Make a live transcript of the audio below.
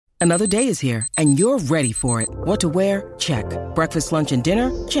Another day is here, and you're ready for it. What to wear? Check. Breakfast, lunch, and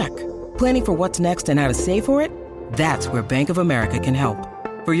dinner? Check. Planning for what's next and how to save for it? That's where Bank of America can help.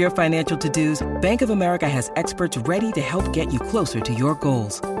 For your financial to-dos, Bank of America has experts ready to help get you closer to your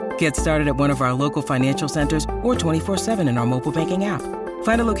goals. Get started at one of our local financial centers or 24/7 in our mobile banking app.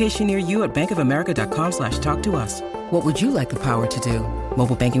 Find a location near you at bankofamerica.com/talktous. What would you like the power to do?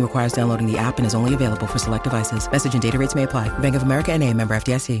 Mobile banking requires downloading the app and is only available for select devices. Message and data rates may apply. Bank of America N.A., member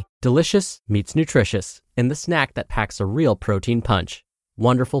FDIC. Delicious meets nutritious in the snack that packs a real protein punch.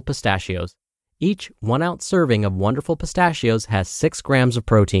 Wonderful Pistachios. Each 1 ounce serving of Wonderful Pistachios has 6 grams of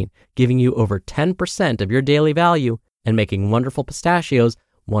protein, giving you over 10% of your daily value and making Wonderful Pistachios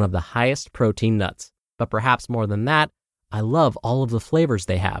one of the highest protein nuts. But perhaps more than that, I love all of the flavors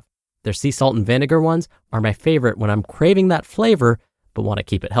they have. Their sea salt and vinegar ones are my favorite when I'm craving that flavor but want to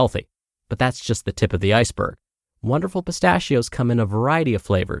keep it healthy. But that's just the tip of the iceberg. Wonderful Pistachios come in a variety of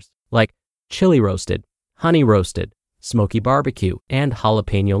flavors like chili roasted, honey roasted, smoky barbecue, and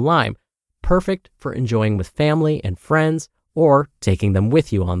jalapeno lime, perfect for enjoying with family and friends or taking them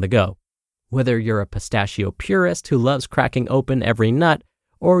with you on the go. Whether you're a pistachio purist who loves cracking open every nut,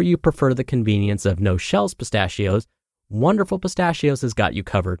 or you prefer the convenience of no-shells pistachios, Wonderful Pistachios has got you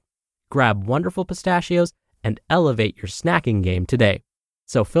covered. Grab Wonderful Pistachios and elevate your snacking game today.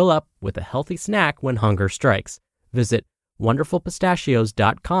 So fill up with a healthy snack when hunger strikes. Visit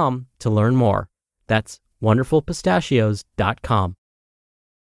wonderfulpistachios.com to learn more. That's wonderfulpistachios.com.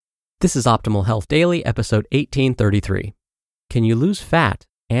 This is Optimal Health Daily, episode 1833. Can you lose fat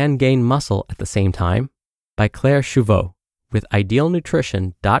and gain muscle at the same time? By Claire Chauveau with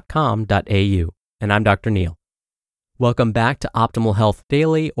idealnutrition.com.au. And I'm Dr. Neil. Welcome back to Optimal Health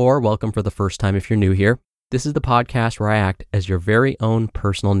Daily, or welcome for the first time if you're new here. This is the podcast where I act as your very own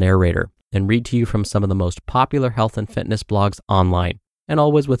personal narrator and read to you from some of the most popular health and fitness blogs online, and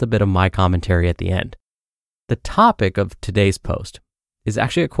always with a bit of my commentary at the end. The topic of today's post is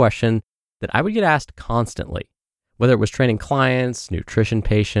actually a question that I would get asked constantly, whether it was training clients, nutrition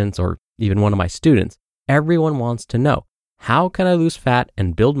patients, or even one of my students. Everyone wants to know, how can I lose fat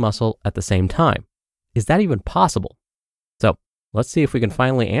and build muscle at the same time? Is that even possible? So let's see if we can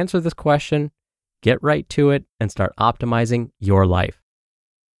finally answer this question, get right to it, and start optimizing your life.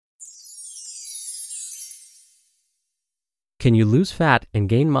 Can you lose fat and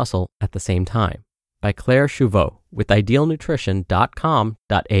gain muscle at the same time? By Claire Chauveau with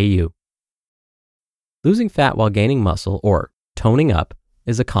idealnutrition.com.au. Losing fat while gaining muscle, or toning up,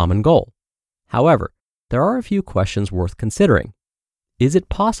 is a common goal. However, there are a few questions worth considering. Is it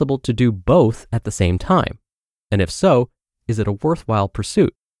possible to do both at the same time? And if so, is it a worthwhile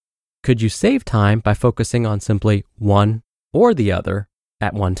pursuit? Could you save time by focusing on simply one or the other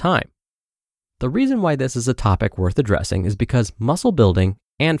at one time? The reason why this is a topic worth addressing is because muscle building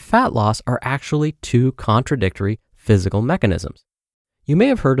and fat loss are actually two contradictory physical mechanisms. You may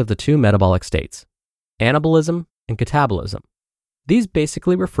have heard of the two metabolic states, anabolism and catabolism. These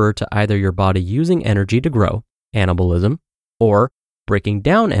basically refer to either your body using energy to grow, anabolism, or breaking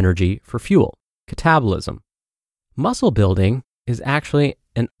down energy for fuel, catabolism. Muscle building is actually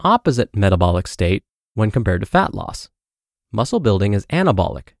an opposite metabolic state when compared to fat loss. Muscle building is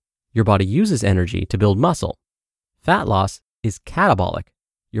anabolic. Your body uses energy to build muscle. Fat loss is catabolic.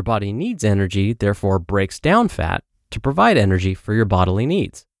 Your body needs energy, therefore breaks down fat to provide energy for your bodily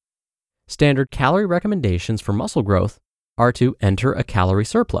needs. Standard calorie recommendations for muscle growth are to enter a calorie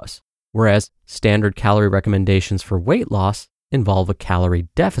surplus, whereas standard calorie recommendations for weight loss involve a calorie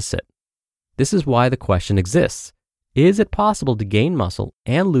deficit. This is why the question exists. Is it possible to gain muscle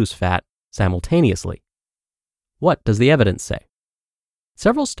and lose fat simultaneously? What does the evidence say?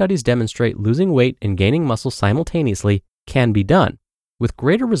 Several studies demonstrate losing weight and gaining muscle simultaneously can be done, with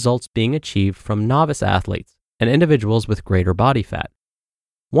greater results being achieved from novice athletes and individuals with greater body fat.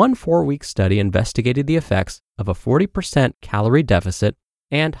 One 4-week study investigated the effects of a 40% calorie deficit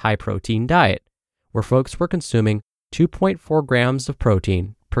and high-protein diet, where folks were consuming 2.4 grams of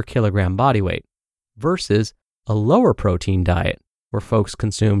protein per kilogram body weight, versus a lower protein diet, where folks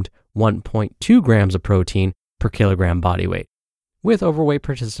consumed 1.2 grams of protein per kilogram body weight, with overweight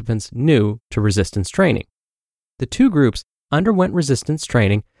participants new to resistance training. The two groups underwent resistance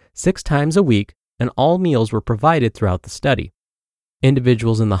training 6 times a week, and all meals were provided throughout the study.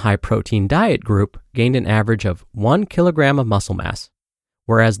 Individuals in the high-protein diet group gained an average of 1 kilogram of muscle mass,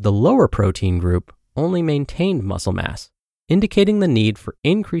 whereas the lower protein group only maintained muscle mass, indicating the need for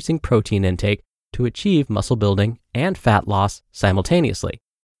increasing protein intake to achieve muscle building and fat loss simultaneously.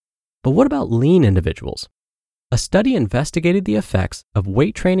 But what about lean individuals? A study investigated the effects of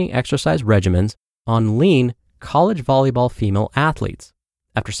weight training exercise regimens on lean college volleyball female athletes,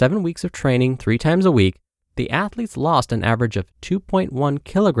 after 7 weeks of training 3 times a week, the athletes lost an average of 2.1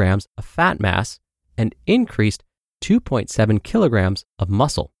 kilograms of fat mass and increased 2.7 kilograms of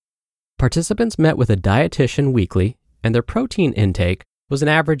muscle. Participants met with a dietitian weekly, and their protein intake was an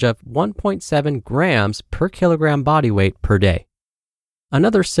average of 1.7 grams per kilogram body weight per day.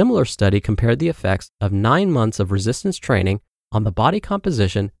 Another similar study compared the effects of 9 months of resistance training on the body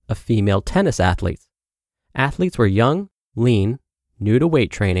composition of female tennis athletes. Athletes were young, lean, new to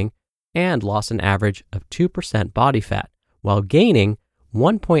weight training, and lost an average of 2% body fat, while gaining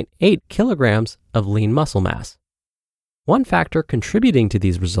 1.8 kilograms of lean muscle mass. One factor contributing to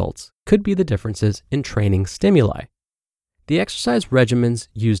these results could be the differences in training stimuli. The exercise regimens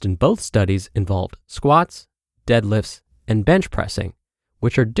used in both studies involved squats, deadlifts, and bench pressing,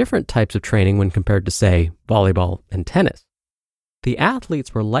 which are different types of training when compared to, say, volleyball and tennis. The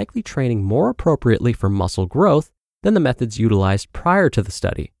athletes were likely training more appropriately for muscle growth than the methods utilized prior to the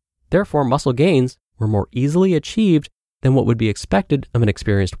study. Therefore, muscle gains were more easily achieved than what would be expected of an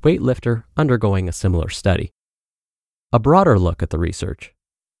experienced weightlifter undergoing a similar study. A broader look at the research.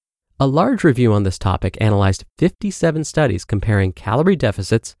 A large review on this topic analyzed 57 studies comparing calorie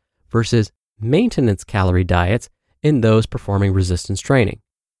deficits versus maintenance calorie diets in those performing resistance training.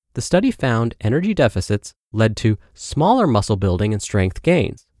 The study found energy deficits led to smaller muscle building and strength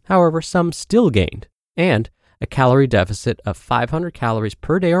gains. However, some still gained, and a calorie deficit of 500 calories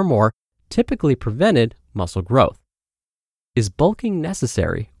per day or more typically prevented muscle growth. Is bulking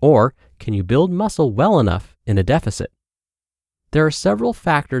necessary, or can you build muscle well enough in a deficit? There are several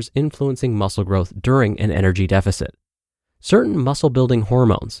factors influencing muscle growth during an energy deficit. Certain muscle-building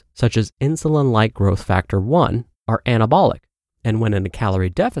hormones, such as insulin-like growth factor 1, are anabolic, and when in a calorie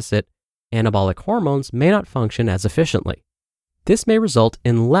deficit, anabolic hormones may not function as efficiently. This may result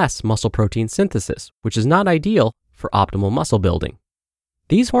in less muscle protein synthesis, which is not ideal for optimal muscle building.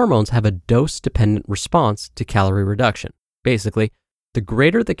 These hormones have a dose-dependent response to calorie reduction. Basically, the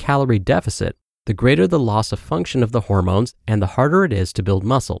greater the calorie deficit, the greater the loss of function of the hormones and the harder it is to build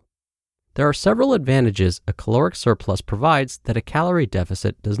muscle. There are several advantages a caloric surplus provides that a calorie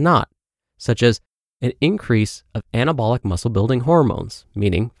deficit does not, such as an increase of anabolic muscle-building hormones,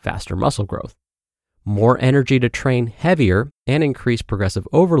 meaning faster muscle growth, more energy to train heavier and increase progressive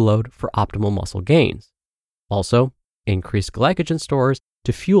overload for optimal muscle gains. Also, increased glycogen stores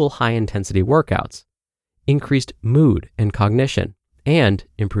to fuel high-intensity workouts, increased mood and cognition, and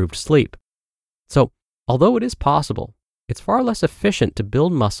improved sleep. So, although it is possible, it's far less efficient to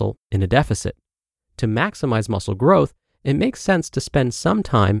build muscle in a deficit. To maximize muscle growth, it makes sense to spend some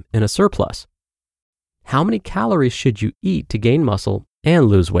time in a surplus. How many calories should you eat to gain muscle and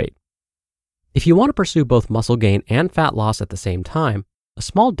lose weight? If you want to pursue both muscle gain and fat loss at the same time, a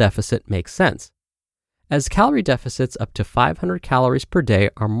small deficit makes sense. As calorie deficits up to 500 calories per day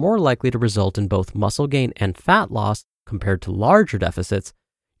are more likely to result in both muscle gain and fat loss compared to larger deficits,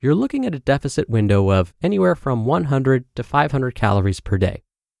 you're looking at a deficit window of anywhere from 100 to 500 calories per day.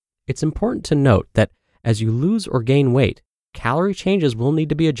 It's important to note that as you lose or gain weight, calorie changes will need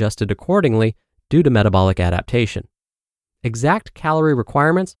to be adjusted accordingly due to metabolic adaptation. Exact calorie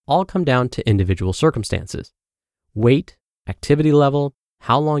requirements all come down to individual circumstances. Weight, activity level,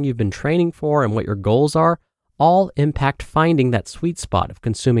 how long you've been training for, and what your goals are all impact finding that sweet spot of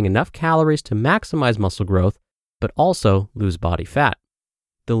consuming enough calories to maximize muscle growth, but also lose body fat.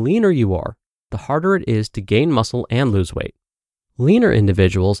 The leaner you are, the harder it is to gain muscle and lose weight. Leaner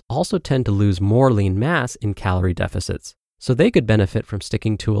individuals also tend to lose more lean mass in calorie deficits, so they could benefit from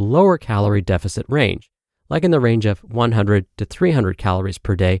sticking to a lower calorie deficit range, like in the range of 100 to 300 calories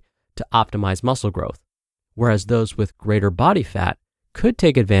per day to optimize muscle growth, whereas those with greater body fat could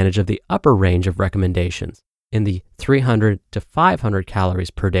take advantage of the upper range of recommendations in the 300 to 500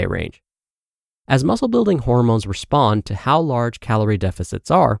 calories per day range. As muscle-building hormones respond to how large calorie deficits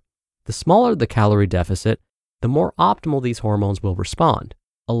are, the smaller the calorie deficit, the more optimal these hormones will respond,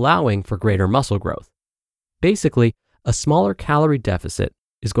 allowing for greater muscle growth. Basically, a smaller calorie deficit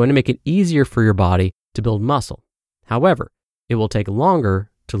is going to make it easier for your body to build muscle. However, it will take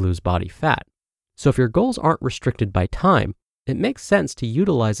longer to lose body fat. So if your goals aren't restricted by time, it makes sense to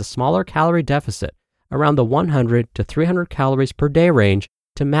utilize a smaller calorie deficit around the 100 to 300 calories per day range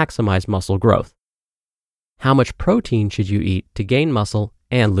to maximize muscle growth. How much protein should you eat to gain muscle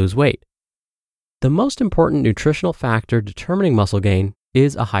and lose weight? The most important nutritional factor determining muscle gain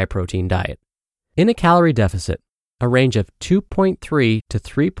is a high-protein diet. In a calorie deficit, a range of 2.3 to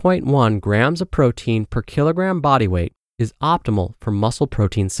 3.1 grams of protein per kilogram body weight is optimal for muscle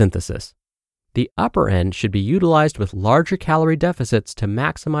protein synthesis. The upper end should be utilized with larger calorie deficits to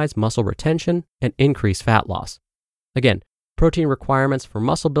maximize muscle retention and increase fat loss. Again, Protein requirements for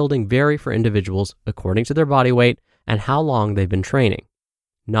muscle building vary for individuals according to their body weight and how long they've been training.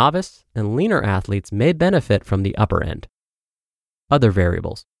 Novice and leaner athletes may benefit from the upper end. Other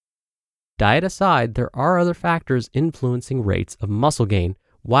variables. Diet aside, there are other factors influencing rates of muscle gain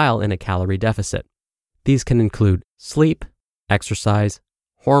while in a calorie deficit. These can include sleep, exercise,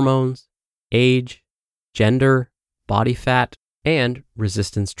 hormones, age, gender, body fat, and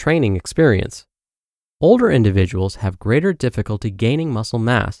resistance training experience. Older individuals have greater difficulty gaining muscle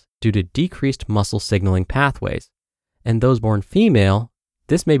mass due to decreased muscle signaling pathways, and those born female,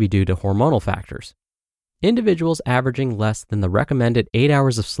 this may be due to hormonal factors. Individuals averaging less than the recommended 8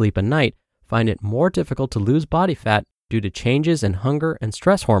 hours of sleep a night find it more difficult to lose body fat due to changes in hunger and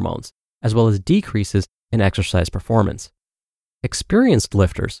stress hormones, as well as decreases in exercise performance. Experienced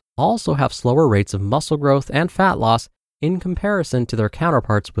lifters also have slower rates of muscle growth and fat loss in comparison to their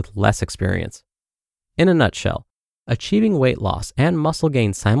counterparts with less experience. In a nutshell, achieving weight loss and muscle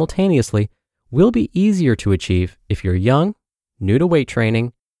gain simultaneously will be easier to achieve if you're young, new to weight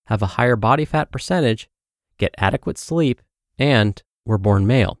training, have a higher body fat percentage, get adequate sleep, and were born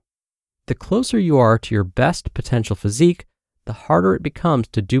male. The closer you are to your best potential physique, the harder it becomes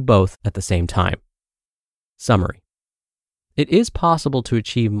to do both at the same time. Summary. It is possible to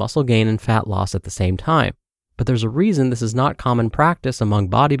achieve muscle gain and fat loss at the same time, but there's a reason this is not common practice among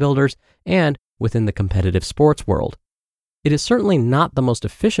bodybuilders and within the competitive sports world. It is certainly not the most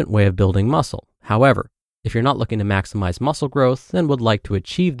efficient way of building muscle. However, if you're not looking to maximize muscle growth and would like to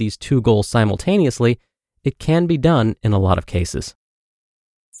achieve these two goals simultaneously, it can be done in a lot of cases.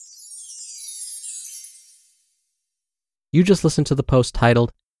 You just listened to the post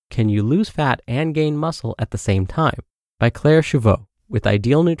titled, "Can You Lose Fat and Gain Muscle at the Same Time?" by Claire Chauveau with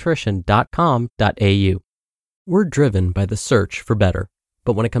idealnutrition.com.au. We're driven by the search for better,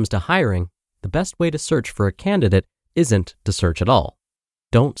 but when it comes to hiring, the best way to search for a candidate isn't to search at all.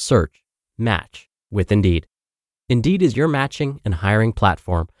 Don't search, match with Indeed. Indeed is your matching and hiring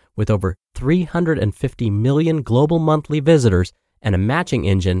platform with over 350 million global monthly visitors and a matching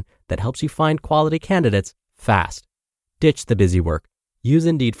engine that helps you find quality candidates fast. Ditch the busy work. Use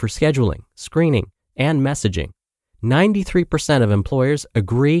Indeed for scheduling, screening, and messaging. 93% of employers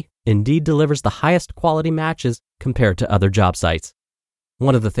agree Indeed delivers the highest quality matches compared to other job sites.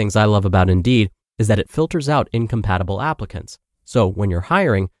 One of the things I love about Indeed is that it filters out incompatible applicants. So when you're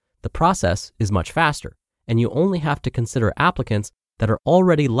hiring, the process is much faster, and you only have to consider applicants that are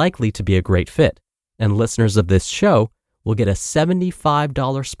already likely to be a great fit. And listeners of this show will get a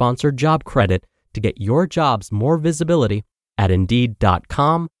 $75 sponsored job credit to get your jobs more visibility at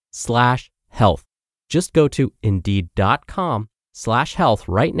Indeed.com/health. Just go to Indeed.com/health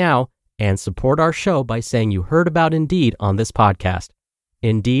right now and support our show by saying you heard about Indeed on this podcast.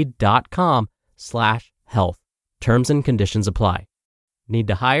 Indeed.com/health. Terms and conditions apply. Need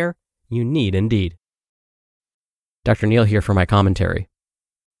to hire? You need Indeed. Dr. Neal here for my commentary.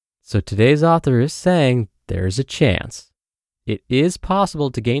 So today's author is saying there's a chance. It is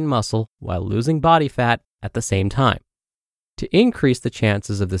possible to gain muscle while losing body fat at the same time. To increase the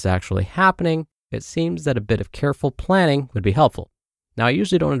chances of this actually happening, it seems that a bit of careful planning would be helpful. Now, I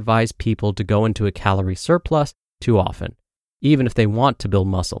usually don't advise people to go into a calorie surplus too often, even if they want to build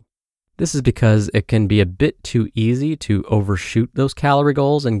muscle. This is because it can be a bit too easy to overshoot those calorie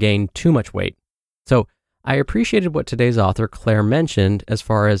goals and gain too much weight. So I appreciated what today's author, Claire, mentioned as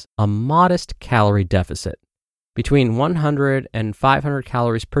far as a modest calorie deficit, between 100 and 500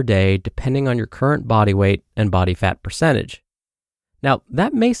 calories per day, depending on your current body weight and body fat percentage. Now,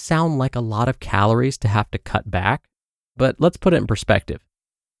 that may sound like a lot of calories to have to cut back, but let's put it in perspective.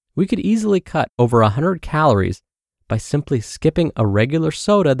 We could easily cut over 100 calories by simply skipping a regular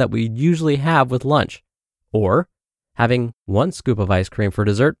soda that we usually have with lunch, or having 1 scoop of ice cream for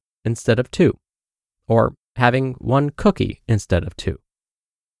dessert instead of 2, or having 1 cookie instead of 2.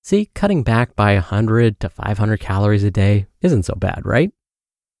 See, cutting back by 100 to 500 calories a day isn't so bad, right?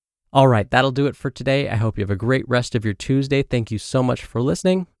 All right, that'll do it for today. I hope you have a great rest of your Tuesday. Thank you so much for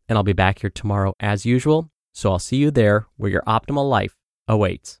listening, and I'll be back here tomorrow as usual. So I'll see you there where your optimal life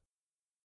awaits.